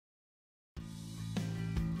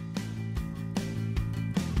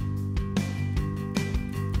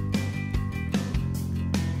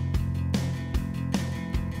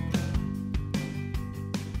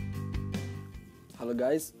Hello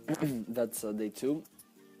guys, that's day 2.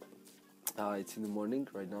 It's in the morning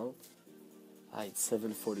right now. It's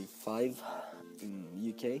 7:45 in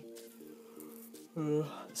UK.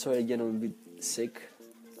 Sorry again, I'm a bit sick.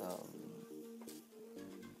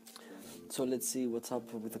 So let's see what's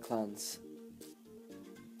up with the clans.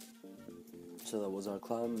 So that was our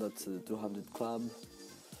clan, that's the 200 club.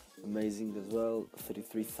 Amazing as well.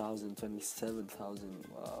 33,000, 27,000,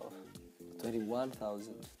 wow.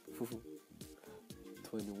 21,000.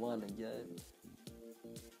 21 again.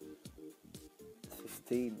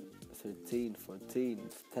 15, 13, 14,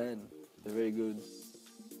 10. They're very good.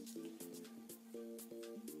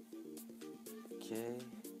 Okay.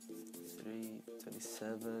 3,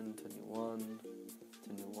 27, 21,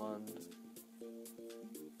 21,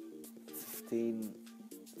 15,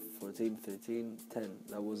 14, 13, 10.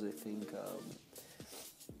 That was, I think,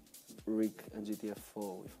 Rick and GTA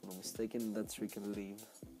 4, if I'm not mistaken. That's Rick and Leave.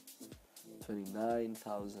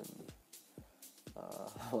 29,000.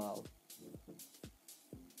 Wow.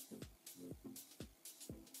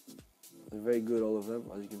 They're very good, all of them,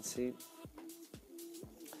 as you can see.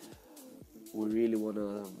 We really want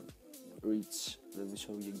to reach, let me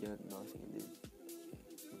show you again. No, I think I did.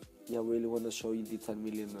 Yeah, we really want to show you the 10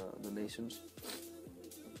 million donations.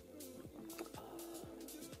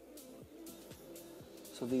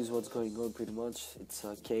 So this is what's going on pretty much. It's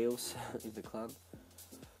chaos in the clan.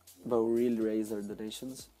 But we really raised our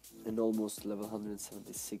donations and almost level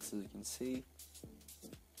 176, as you can see.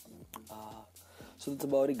 So that's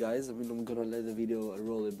about it, guys. I mean, I'm gonna let the video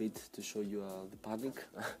roll a bit to show you the panic,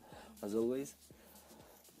 as always.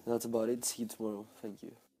 That's about it. See you tomorrow. Thank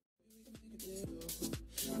you.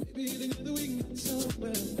 Maybe together we can get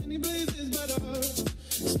somewhere. Any place is better.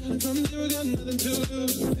 Starting from zero, got nothing to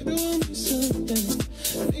lose. Maybe we'll do something.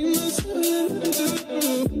 Need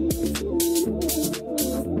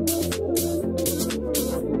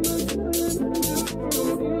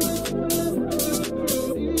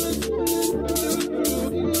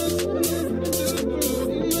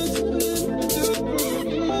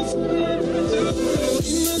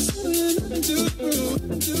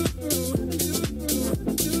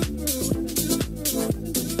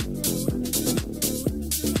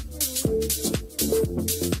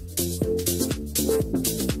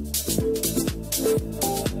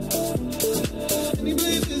Any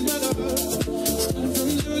place is better. Starting from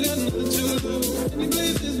zero, got nothing to lose. Any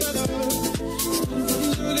place is better. Starting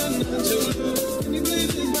from zero, got nothing to lose.